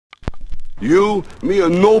You, me, or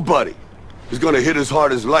nobody is gonna hit as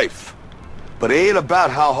hard as life. But it ain't about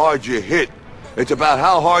how hard you hit. It's about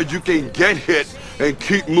how hard you can get hit and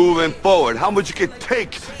keep moving forward. How much you can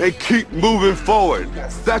take and keep moving forward.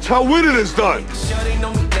 That's how winning is done.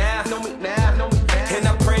 And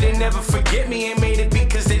I pray they never forget me and made it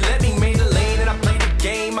because they let me made a lane and I played the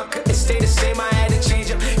game. I couldn't stay the same, I had to change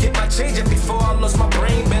up. Get my change up before I lost my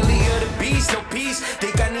brain. Belly of the beast, no peace.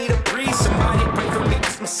 Think I need a breeze. Somebody pray for me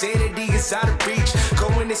cause my sanity is out of reach.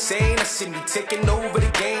 Going insane, I see me taking over the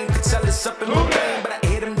game. Could tell it's up in my brain, but I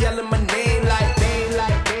hear them yelling my name like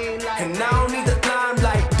and I don't need the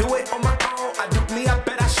limelight. Do it on my own, I do me, I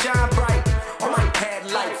bet I shine bright. On my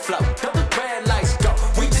headlight flow, double red lights go.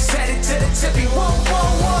 We just headed to the tippy, whoa, whoa,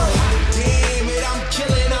 whoa. Damn it, I'm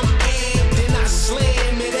killing, I'm amped, and I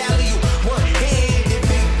slam it alley. One-handed,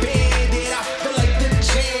 big bandit, I feel like the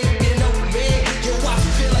champion, oh man. Yo, I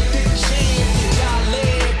feel like the champion. Y'all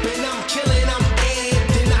lamp, and I'm killing, I'm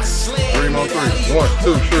amped, and I slam it alley. 1,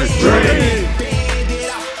 2, 3, 3.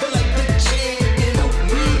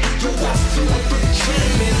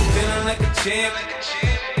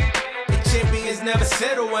 The champions never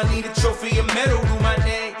settle. I need a trophy, a medal to my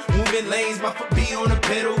name. Moving lanes, my foot be on the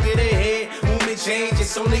pedal. Get ahead, movement change.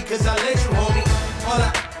 It's only cause I let you, homie. All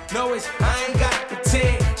I know is I ain't got to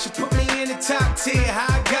pretend. She put me in the top 10, how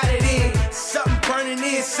I got it in. Something burning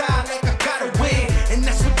inside like I gotta win. And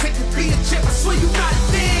that's what take to be a champ. I swear you not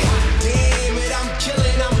there. Damn it, I'm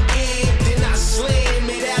killing, I'm amped, and I slam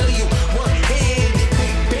it alley. One-handed,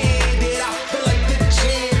 big bandit, I feel like the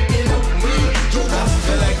champion. Oh man, yo, I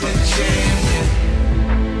feel like the champion.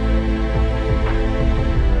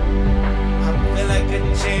 I feel like a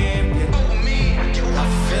champion. Oh man, yo, I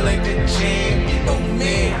feel like the champion. Oh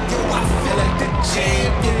man, yo, I feel like the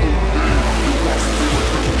champion.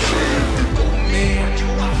 Oh man, yo,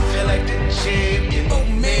 I feel like the champion. Oh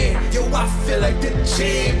man, yo, I feel like the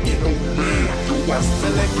champion. Oh man, yo, I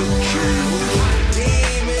feel like the champion.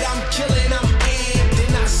 Damn it, I'm killing, I'm amped,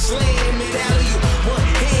 and I slam it alley.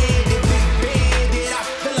 One-handed, big bandit, I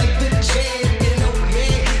feel like the champion. Oh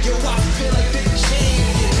man, yo, I feel like the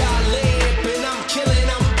champion. Y'all lamp, and I'm killing,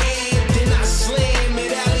 I'm amped, and I slam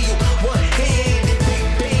it alley. One-handed, big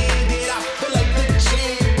bandit, I feel like the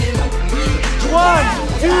champion. Oh man, yo, 1,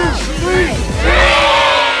 2,